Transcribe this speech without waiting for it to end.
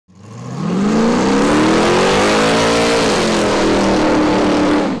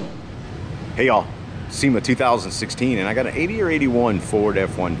Hey y'all, SEMA 2016, and I got an 80 or 81 Ford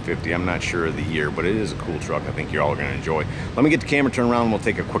F-150. I'm not sure of the year, but it is a cool truck. I think you're all gonna enjoy. Let me get the camera turned around and we'll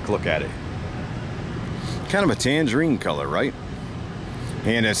take a quick look at it. Kind of a tangerine color, right?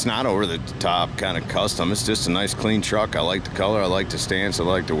 And it's not over the top kind of custom. It's just a nice clean truck. I like the color, I like the stance, I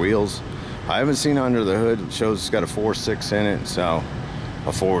like the wheels. I haven't seen under the hood. It shows it's got a 4.6 in it, so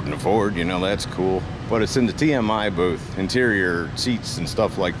a Ford and a Ford, you know, that's cool. But it's in the TMI booth, interior seats and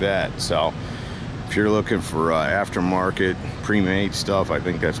stuff like that. So if you're looking for aftermarket, pre-made stuff, I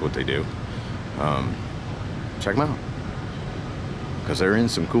think that's what they do. Check them out, because they're in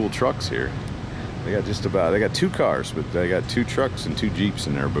some cool trucks here. They got two cars, but they got two trucks and two Jeeps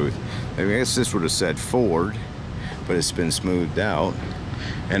in their booth. I guess this would have said Ford, but it's been smoothed out.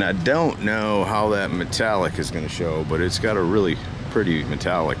 And I don't know how that metallic is going to show, but it's got a really pretty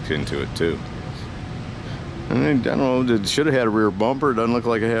metallic into it too. And I don't know, it should have had a rear bumper. It doesn't look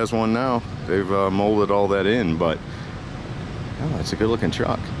like it has one now. They've molded all that in, but oh, it's a good looking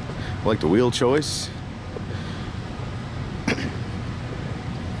truck. I like the wheel choice. I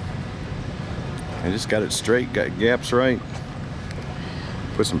just got it straight, got gaps right.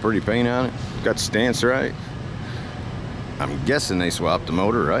 Put some pretty paint on it. Got the stance right. I'm guessing they swapped the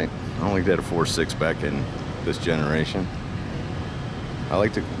motor, right? I don't think they had a 4.6 back in this generation. I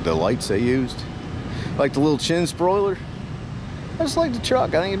like the lights they used. I like the little chin spoiler. I just like the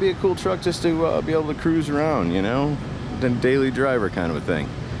truck. I think it'd be a cool truck just to be able to cruise around, you know? The daily driver kind of a thing.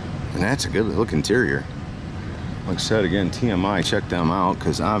 And that's a good look interior. Like I said, again, TMI, check them out,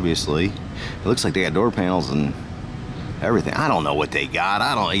 because obviously it looks like they got door panels and everything. I don't know what they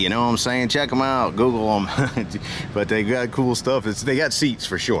got. You know what I'm saying? Check them out, Google them. But they got cool stuff. They got seats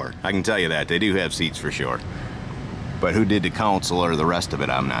for sure. I can tell you that. They do have seats for sure. But who did the console or the rest of it,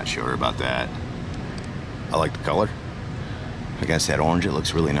 I'm not sure about that. I like the color. I guess that orange, it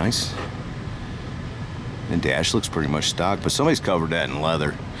looks really nice. The dash looks pretty much stock, but somebody's covered that in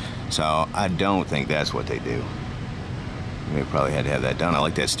leather. So I don't think that's what they do. They probably had to have that done. I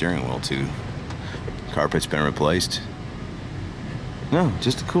like that steering wheel too. Carpet's been replaced. No,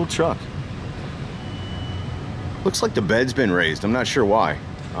 just a cool truck. Looks like the bed's been raised. I'm not sure why.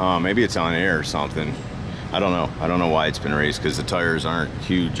 Maybe it's on air or something. I don't know. I don't know why it's been raised, because the tires aren't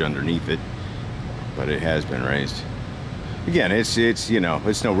huge underneath it, but it has been raised. Again, it's you know,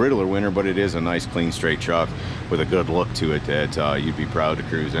 it's no Riddler winner, but it is a nice, clean, straight truck with a good look to it that you'd be proud to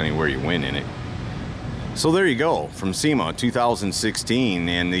cruise anywhere you went in it. So there you go, from SEMA 2016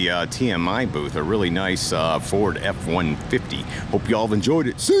 and the TMI booth, a really nice Ford F-150. Hope y'all have enjoyed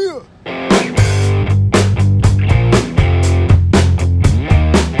it. See ya!